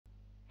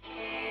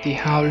The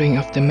howling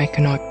of the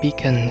mechanoid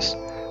beacons,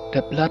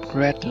 the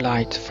blood-red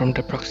light from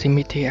the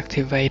proximity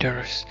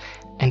activators,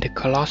 and the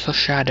colossal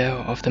shadow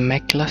of the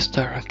mech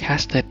cluster are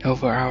casted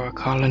over our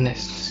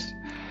colonists.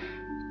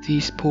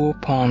 These poor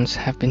pawns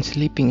have been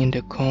sleeping in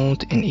the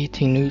cold and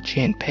eating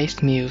nutrient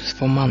paste meals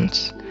for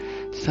months,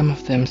 some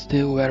of them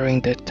still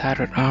wearing the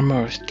tattered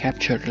armors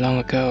captured long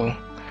ago.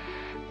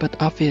 But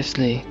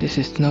obviously, this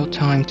is no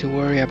time to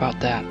worry about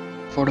that,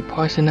 for the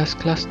poisonous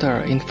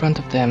cluster in front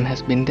of them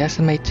has been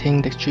decimating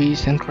the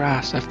trees and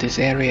grass of this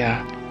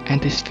area,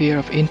 and this sphere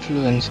of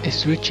influence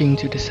is reaching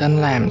to the sun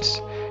lamps,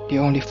 the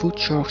only food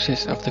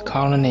sources of the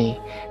colony,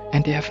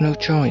 and they have no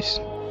choice.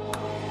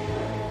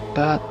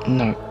 But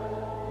no,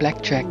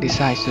 Blackjack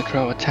decides to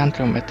throw a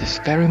tantrum at this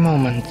very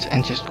moment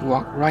and just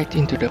walk right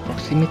into the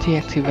proximity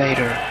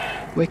activator,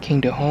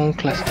 waking the whole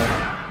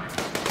cluster.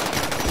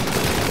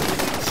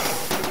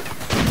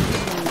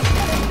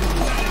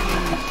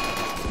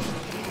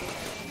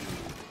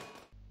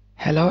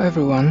 Hello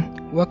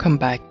everyone, welcome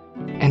back,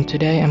 and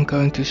today I'm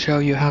going to show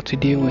you how to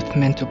deal with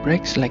mental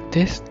breaks like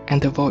this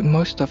and avoid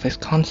most of its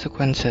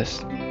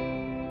consequences.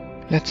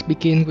 Let's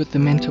begin with the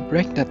mental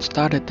break that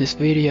started this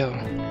video,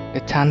 the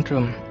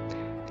tantrum.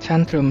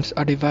 Tantrums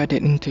are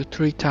divided into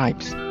three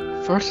types.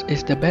 First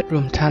is the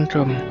bedroom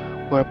tantrum,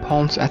 where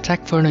pawns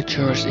attack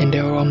furniture in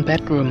their own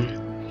bedroom.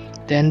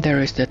 Then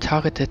there is the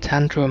targeted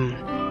tantrum,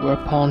 where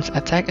pawns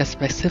attack a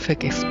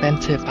specific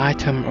expensive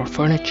item or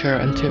furniture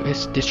until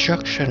its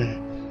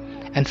destruction.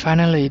 And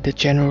finally, the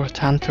general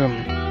tantrum,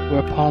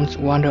 where pawns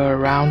wander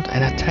around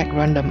and attack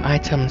random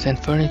items and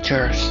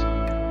furnitures.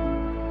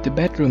 The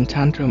bedroom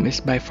tantrum is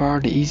by far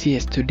the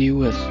easiest to deal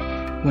with.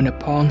 When a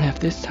pawn has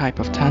this type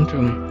of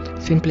tantrum,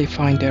 simply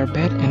find their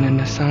bed and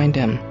unassign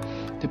them.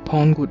 The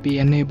pawn would be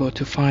unable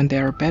to find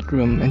their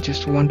bedroom and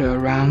just wander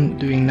around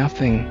doing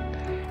nothing.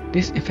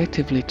 This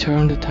effectively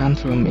turns the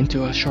tantrum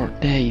into a short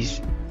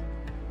daze.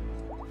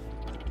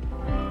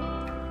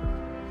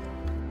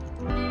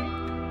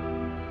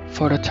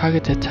 For the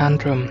targeted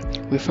tantrum,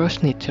 we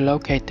first need to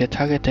locate the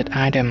targeted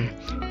item,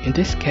 in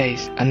this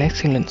case an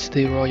excellent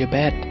steel royal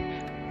bed.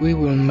 We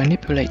will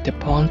manipulate the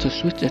pawn to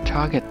switch the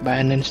target by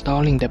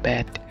uninstalling the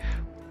bed.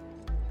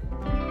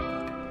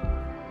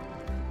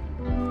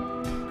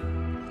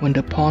 When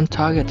the pawn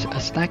targets a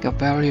stack of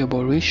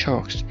valuable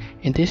resources,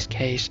 in this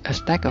case a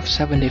stack of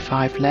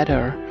 75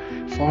 leather,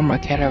 form a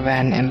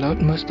caravan and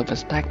load most of the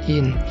stack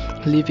in,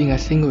 leaving a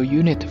single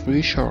unit of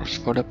resource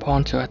for the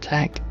pawn to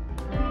attack.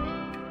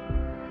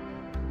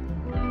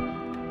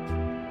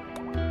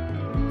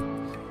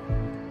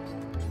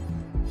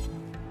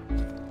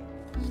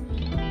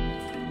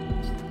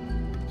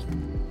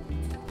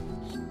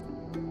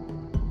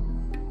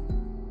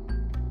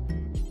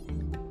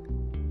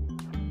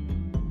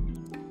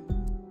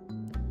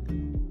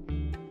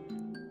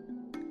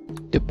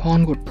 The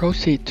pawn would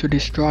proceed to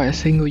destroy a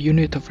single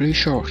unit of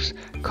resource,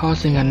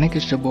 causing a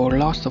negligible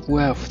loss of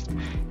wealth.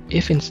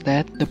 If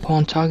instead the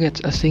pawn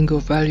targets a single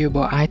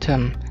valuable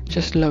item,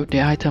 just load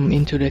the item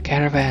into the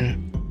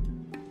caravan.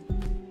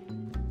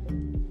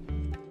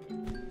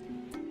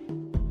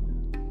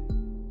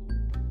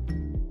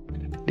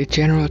 The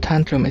general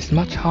tantrum is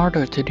much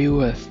harder to deal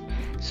with,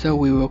 so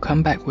we will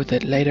come back with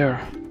it later.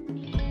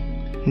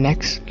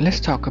 Next, let's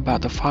talk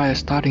about the fire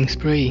starting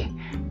spree.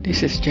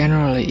 This is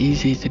generally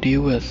easy to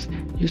deal with.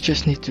 You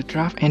just need to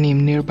draft any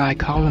nearby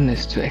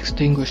colonists to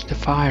extinguish the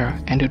fire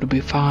and it'll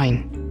be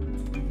fine.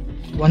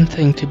 One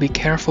thing to be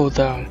careful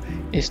though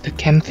is the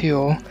chem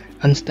fuel,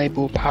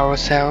 unstable power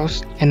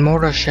cells and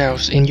mortar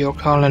shells in your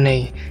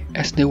colony,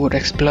 as they would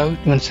explode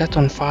when set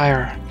on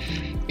fire.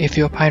 If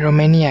your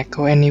pyromaniac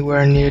go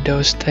anywhere near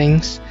those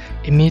things,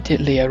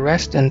 immediately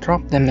arrest and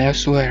drop them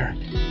elsewhere.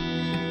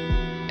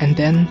 And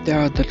then there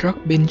are the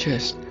drug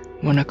binges.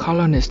 When a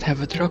colonist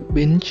have a drug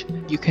binge,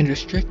 you can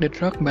restrict the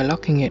drug by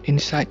locking it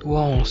inside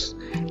walls.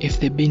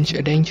 If they binge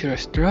a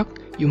dangerous drug,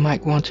 you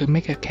might want to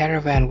make a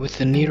caravan with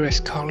the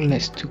nearest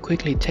colonist to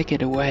quickly take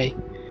it away.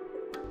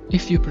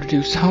 If you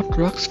produce hot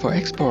drugs for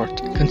export,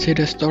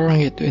 consider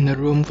storing it in a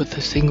room with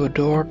a single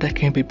door that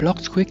can be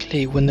blocked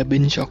quickly when the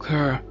binge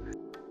occurs.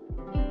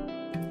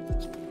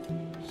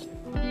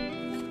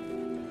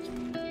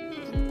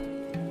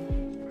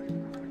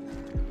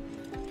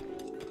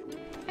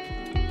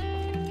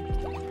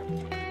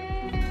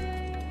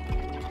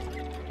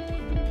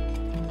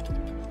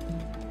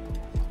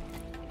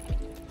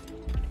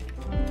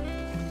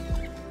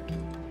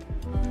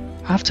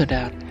 After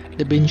that,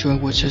 the binger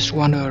will just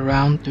wander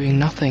around doing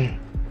nothing.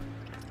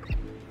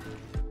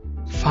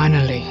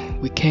 Finally,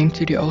 we came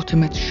to the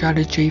ultimate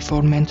strategy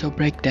for mental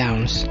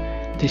breakdowns.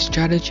 This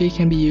strategy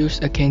can be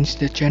used against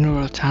the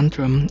general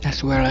tantrum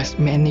as well as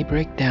many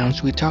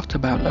breakdowns we talked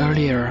about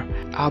earlier,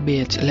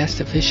 albeit less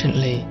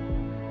efficiently.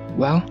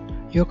 Well,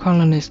 your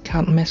colonist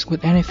can't mess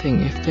with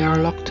anything if they are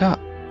locked up.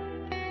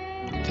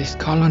 This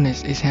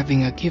colonist is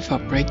having a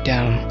give-up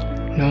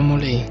breakdown.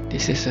 Normally,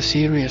 this is a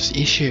serious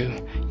issue.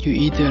 You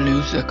either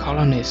lose a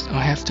colonist or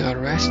have to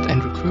arrest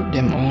and recruit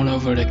them all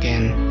over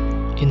again.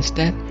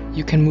 Instead,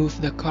 you can move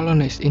the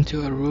colonist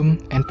into a room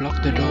and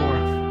block the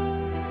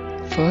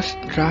door. First,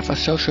 draft a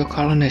social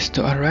colonist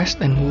to arrest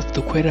and move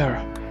the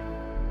quitter.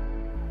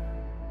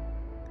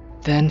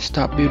 Then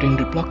start building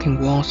the blocking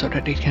wall so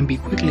that it can be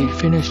quickly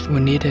finished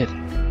when needed.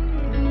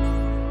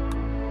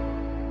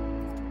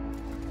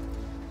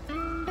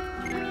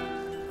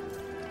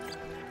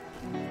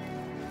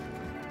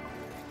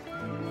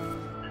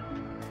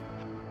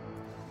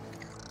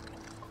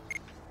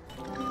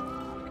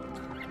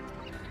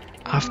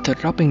 After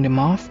dropping them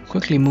off,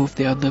 quickly move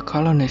the other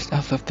colonists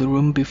out of the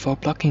room before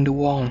blocking the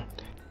wall.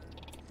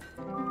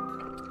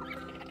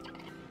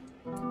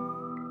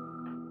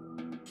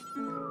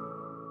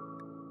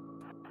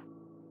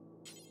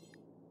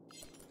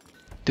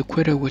 The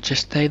quitter will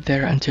just stay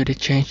there until they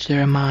change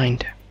their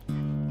mind.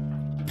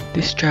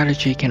 This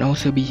strategy can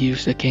also be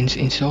used against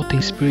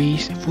insulting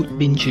sprees, food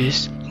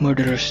binges,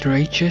 murderous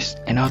rages,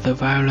 and other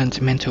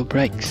violent mental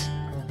breaks.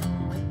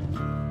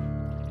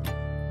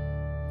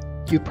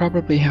 You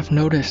probably have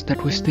noticed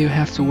that we still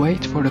have to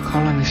wait for the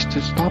colonists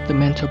to stop the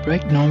mental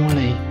break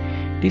normally.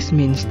 This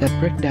means that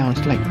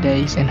breakdowns like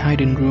Daze and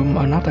hidden room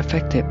are not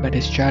affected by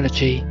this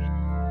strategy.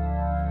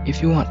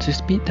 If you want to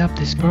speed up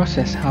this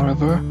process,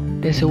 however,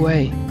 there's a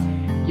way.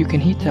 You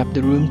can heat up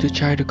the room to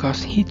try to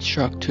cause heat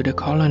shock to the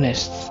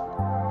colonists.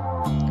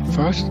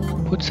 First,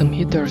 put some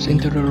heaters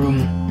into the room,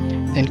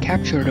 then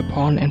capture the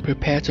pawn and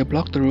prepare to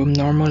block the room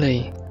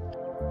normally.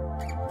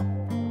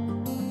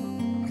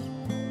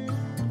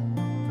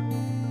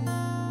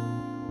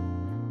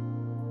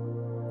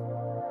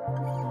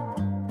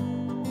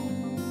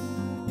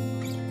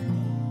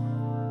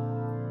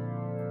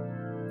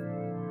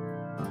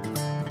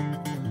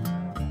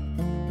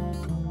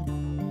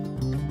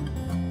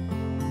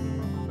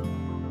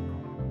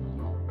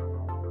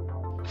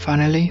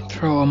 Finally,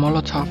 throw a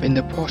Molotov in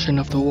the portion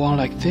of the wall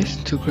like this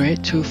to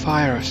create 2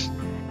 fires.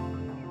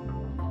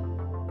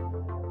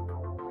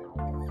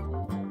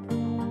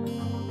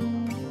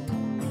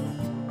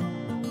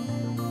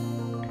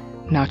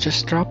 Now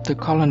just drop the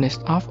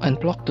colonist off and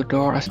block the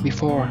door as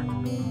before.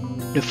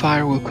 The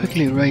fire will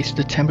quickly raise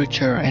the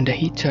temperature and the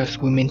heaters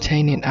will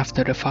maintain it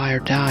after the fire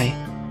die.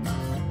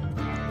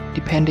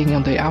 Depending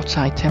on the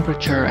outside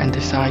temperature and the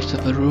size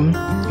of the room,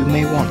 you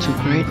may want to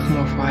create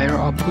more fire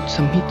or put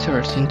some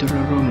heaters into the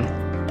room.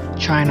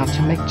 Try not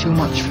to make too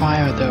much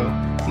fire though,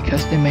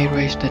 because they may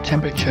raise the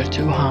temperature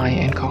too high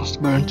and cause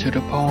burn to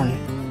the pawn.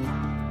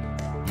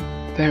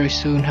 Very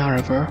soon,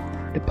 however,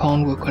 the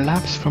pawn will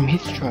collapse from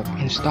heat stroke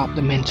and stop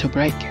the mental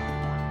break.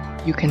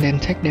 You can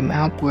then take them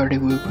out where they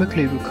will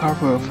quickly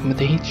recover from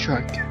the heat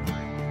stroke.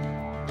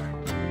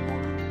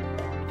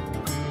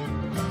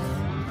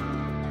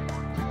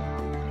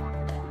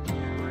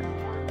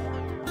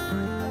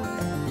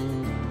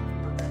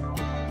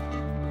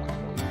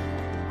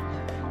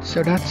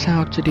 So that's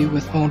how to deal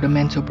with all the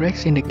mental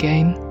breaks in the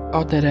game,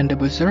 other than the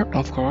berserk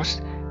of course.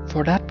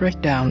 For that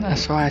breakdown,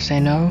 as far as I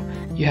know,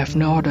 you have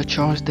no other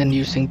choice than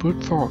using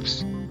brute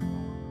force.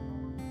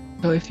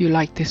 So if you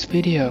like this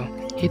video,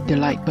 hit the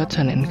like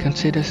button and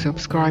consider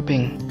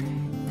subscribing.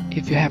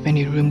 If you have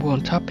any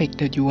RimWorld topic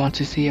that you want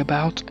to see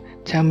about,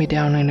 tell me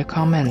down in the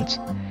comments.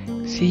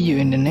 See you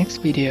in the next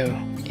video.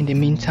 In the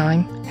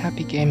meantime,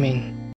 happy gaming.